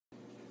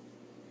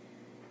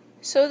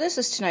So this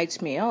is tonight's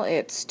meal.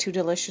 It's 2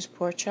 delicious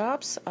pork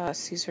chops,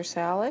 Caesar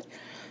salad,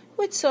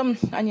 with some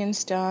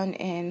onions done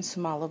and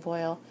some olive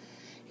oil.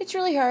 It's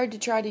really hard to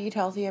try to eat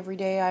healthy every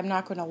day. I'm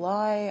not going to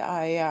lie.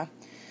 I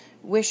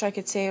wish I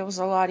could say it was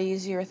a lot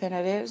easier than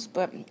it is,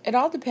 but it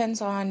all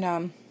depends on,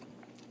 I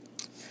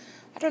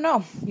don't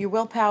know, your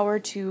willpower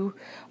to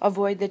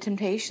avoid the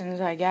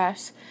temptations, I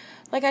guess.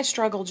 Like I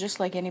struggle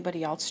just like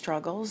anybody else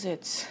struggles.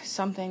 It's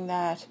something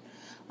that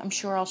I'm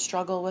sure I'll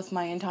struggle with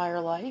my entire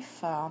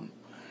life.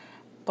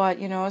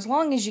 But, as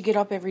long as you get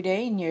up every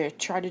day and you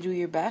try to do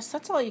your best,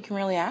 that's all you can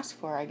really ask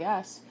for, I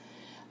guess.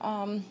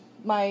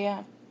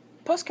 My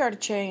postcard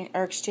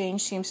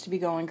exchange seems to be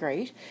going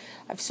great.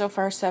 I've so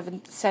far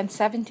sent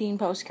 17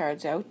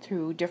 postcards out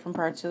through different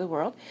parts of the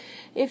world.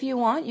 If you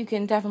want, you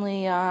can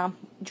definitely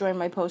join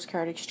my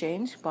postcard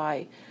exchange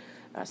by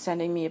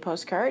sending me a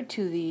postcard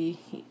to the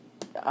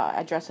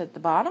address at the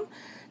bottom.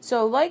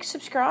 So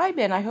subscribe,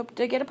 and I hope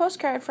to get a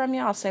postcard from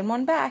you. I'll send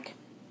one back.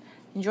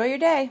 Enjoy your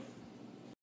day.